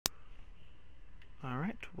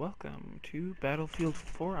Alright, welcome to Battlefield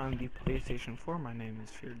 4 on the PlayStation 4. My name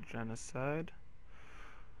is F3ARed Genocide.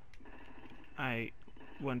 I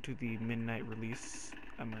went to the midnight release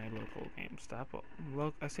at my local GameStop.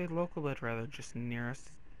 Well, I say local, but rather just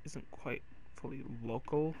nearest. Isn't quite fully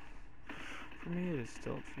local for me. It is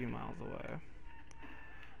still a few miles away.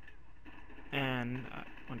 And I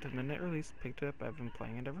went to the midnight release, picked it up. I've been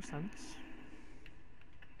playing it ever since.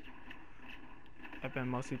 I've been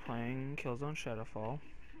mostly playing Killzone Shadowfall.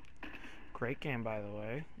 Great game, by the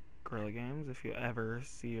way. Guerrilla Games, if you ever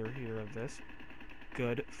see or hear of this,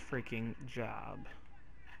 good freaking job.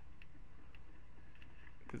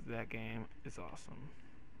 Because that game is awesome.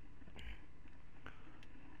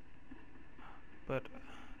 But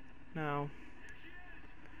now,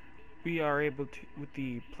 we are able to, with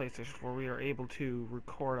the PlayStation 4, we are able to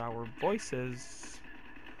record our voices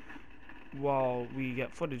while we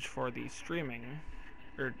get footage for the streaming.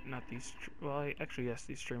 Or not these, well, actually yes,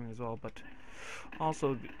 the streaming as well, but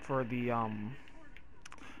also for the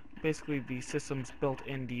basically the system's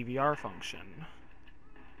built-in DVR function.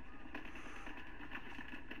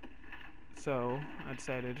 So I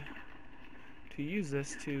decided to use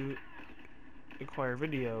this to acquire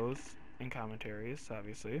videos and commentaries,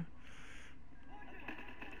 obviously,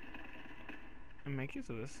 and make use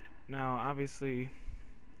of this. Now, obviously,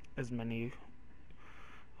 as many,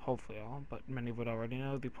 hopefully all, but many would already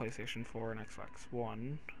know, the PlayStation 4 and Xbox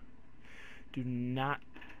One do not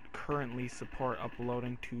currently support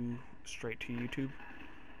uploading straight to YouTube,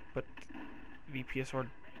 but the PS4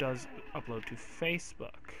 does upload to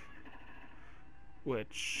Facebook,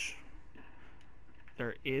 which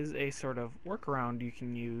there is a sort of workaround you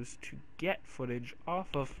can use to get footage off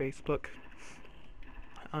of Facebook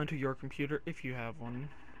onto your computer if you have one.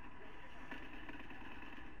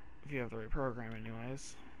 If you have the right program,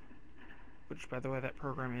 anyways. Which, by the way, that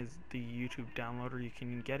program is the YouTube downloader. You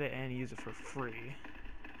can get it and use it for free.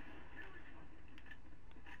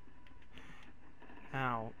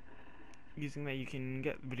 Now, using that, you can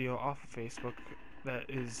get video off of Facebook that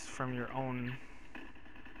is from your own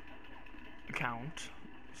account.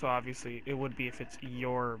 So obviously, it would be if it's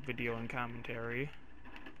your video and commentary.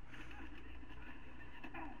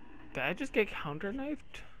 Did I just get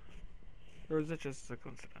counter-knifed? Or is it just a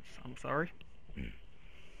coincidence? I'm sorry.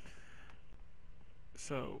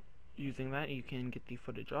 So, using that, you can get the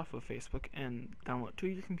footage off of Facebook and download it to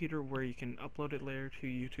your computer, where you can upload it later to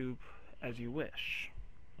YouTube as you wish.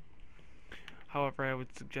 However, I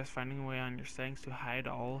would suggest finding a way on your settings to hide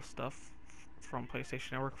all stuff from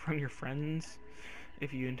PlayStation Network from your friends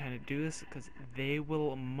if you intend to do this, because they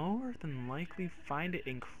will more than likely find it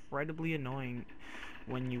incredibly annoying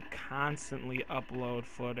when you constantly upload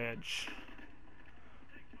footage.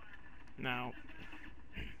 Now,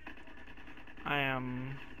 I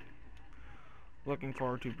am looking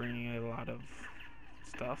forward to bringing a lot of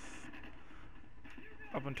stuff.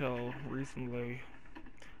 Up until recently,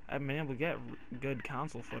 I've been able to get good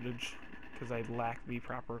console footage because I lack the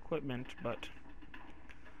proper equipment, but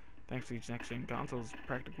thanks to each next-gen consoles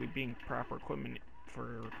practically being proper equipment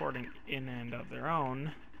for recording in and of their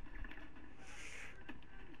own,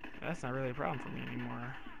 that's not really a problem for me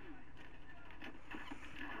anymore.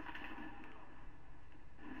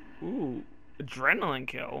 Ooh, adrenaline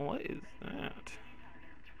kill, what is that?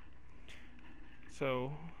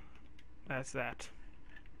 So, that's that.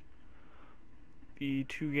 The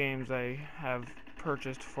two games I have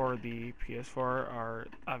purchased for the PS4 are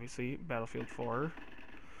obviously Battlefield 4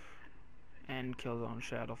 and Killzone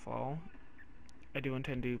Shadowfall. I do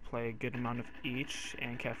intend to play a good amount of each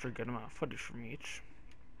and capture a good amount of footage from each.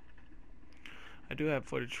 I do have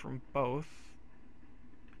footage from both,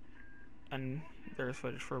 and there's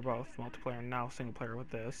footage for both multiplayer and now single player with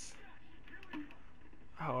this.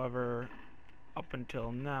 However, up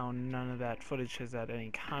until now, none of that footage has had any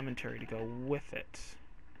commentary to go with it.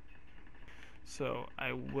 So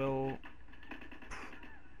I will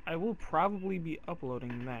probably be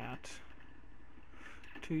uploading that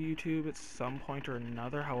to YouTube at some point or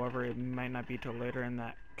another. However, it might not be till later, and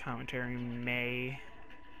that commentary may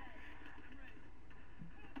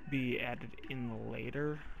be added in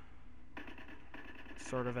later,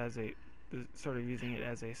 sort of using it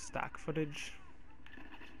as a stock footage.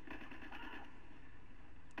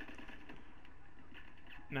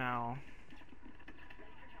 Now,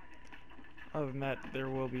 other than that, there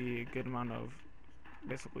will be a good amount of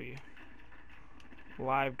basically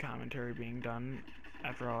live commentary being done.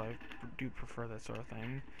 After all, I do prefer that sort of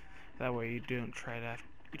thing. That way, you don't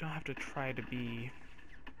have to try to be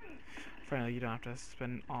friendly. You don't have to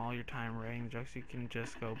spend all your time writing jokes. You can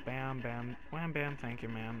just go bam, bam, wham, bam, thank you,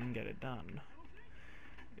 ma'am, and get it done.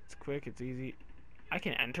 It's quick, it's easy. I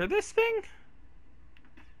can enter this thing?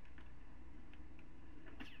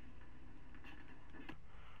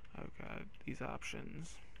 Oh god, these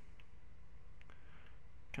options.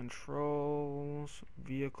 Controls,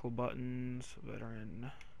 vehicle buttons,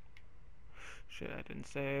 veteran. Shit, I didn't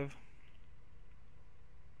save.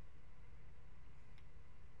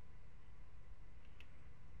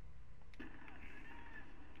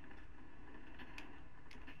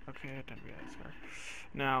 Okay, I didn't realize that.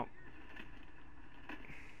 Now,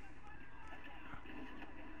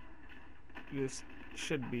 this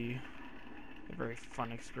should be a very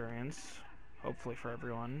fun experience, hopefully for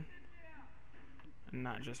everyone, and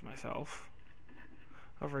not just myself.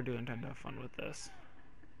 However, I do intend to have fun with this.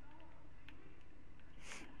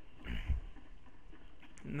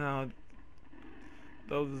 Now,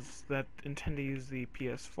 those that intend to use the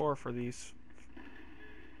PS4 for these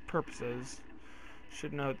purposes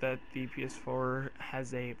should note that the PS4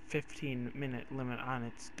 has a 15-minute limit on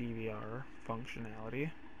its DVR functionality,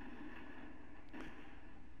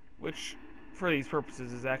 which for these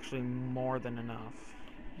purposes is actually more than enough.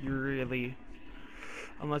 You really,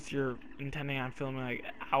 unless you're intending on filming like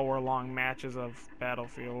hour-long matches of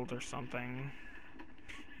Battlefield or something,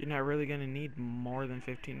 you're not really going to need more than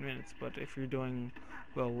 15 minutes. But if you're doing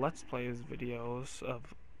little Let's Plays videos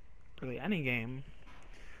of really any game,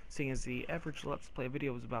 seeing as the average Let's Play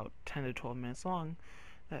video is about 10 to 12 minutes long,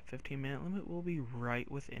 that 15-minute limit will be right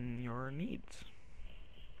within your needs.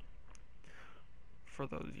 For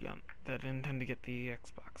those young that intend to get the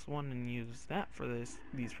Xbox One and use that for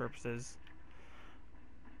these purposes,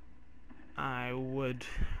 I would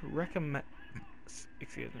recommend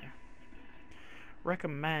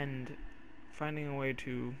finding a way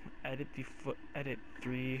to edit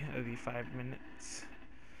 3 of the 5 minutes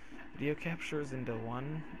video captures into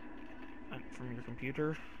one from your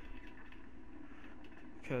computer,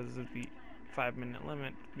 because of the 5-minute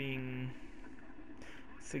limit being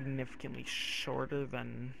significantly shorter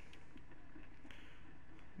than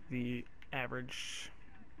the average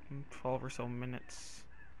 12 or so minutes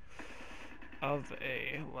of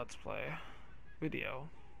a Let's Play video.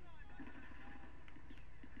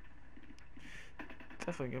 It's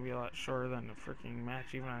definitely gonna be a lot shorter than a freaking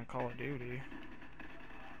match even on Call of Duty.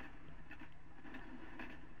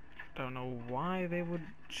 Don't know why they would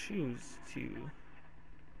choose to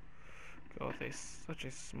go with such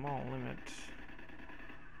a small limit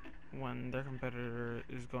when their competitor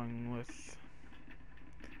is going with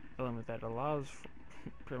a limit that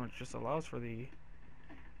pretty much just allows for the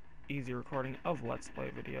easy recording of Let's Play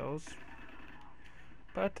videos.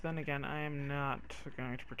 But then again, I am not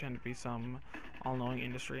going to pretend to be some all-knowing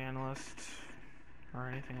industry analyst or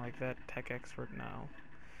anything like that, tech expert. No,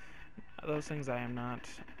 those things I am not.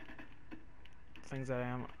 Things that I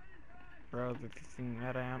am, rather, the thing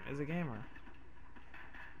that I am is a gamer.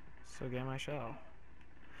 So game I shall.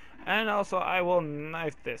 And also, I will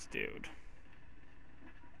knife this dude.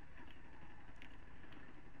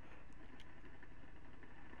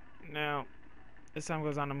 Now, as time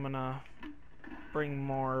goes on, I'm gonna bring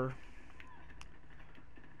more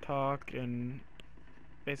talk and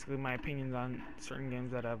basically my opinions on certain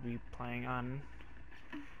games that I'll be playing on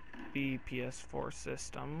the PS4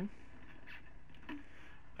 system.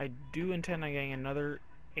 I do intend on getting another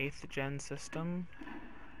 8th gen system.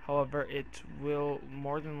 However, it will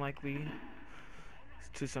more than likely,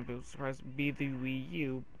 to some people's surprise, be the Wii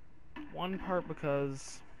U. One part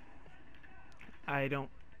because I don't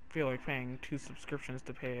feel like paying 2 subscriptions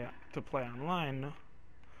to play online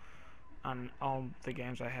on all the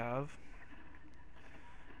games I have.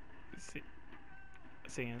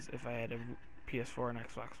 Seeing as if I had a PS4 and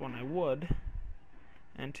Xbox One, I would.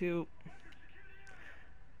 And 2,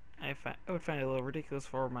 I would find it a little ridiculous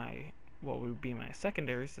for what would be my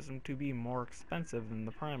secondary system to be more expensive than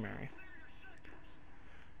the primary.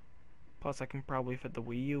 Plus, I can probably fit the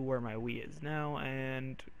Wii U where my Wii is now,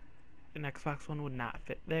 and an Xbox One would not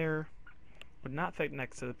fit there. Would not fit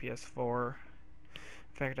next to the PS4. In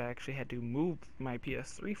fact, I actually had to move my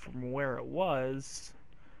PS3 from where it was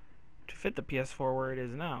to fit the PS4 where it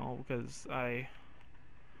is now, because I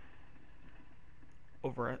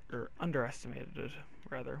underestimated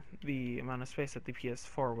the amount of space that the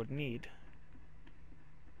PS4 would need.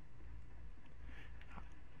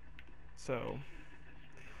 So,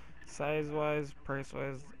 size-wise,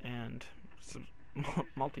 price-wise, and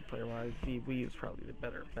multiplayer-wise, the Wii is probably the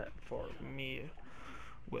better bet for me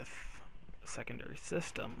with a secondary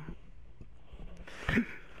system.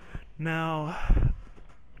 Now,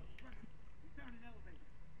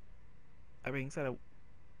 that being said,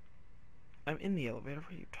 I'm in the elevator.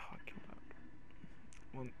 What are you talking about?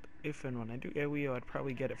 Well, if and when I do get a Wii U, I'd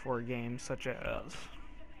probably get it for games such as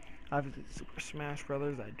obviously Super Smash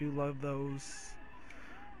Brothers. I do love those.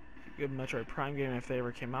 Good Metroid Prime game if they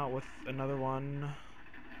ever came out with another one.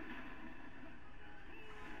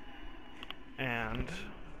 And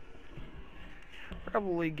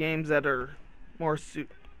probably games that are more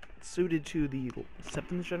suited to the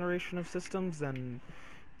 7th generation of systems than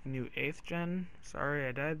the new 8th gen. Sorry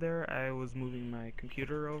I died there. I was moving my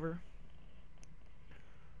computer over.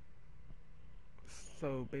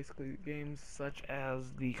 So basically games such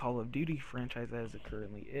as the Call of Duty franchise as it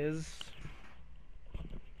currently is.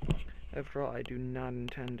 After all, I do not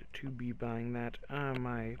intend to be buying that on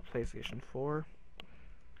my PlayStation 4.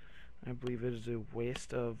 I believe it is a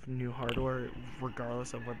waste of new hardware,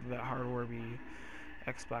 regardless of whether that hardware be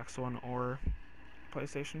Xbox One or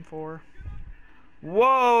PlayStation 4.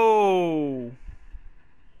 Whoa!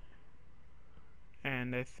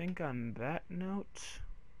 And I think on that note,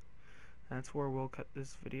 that's where we'll cut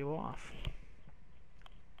this video off.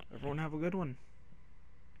 Everyone have a good one.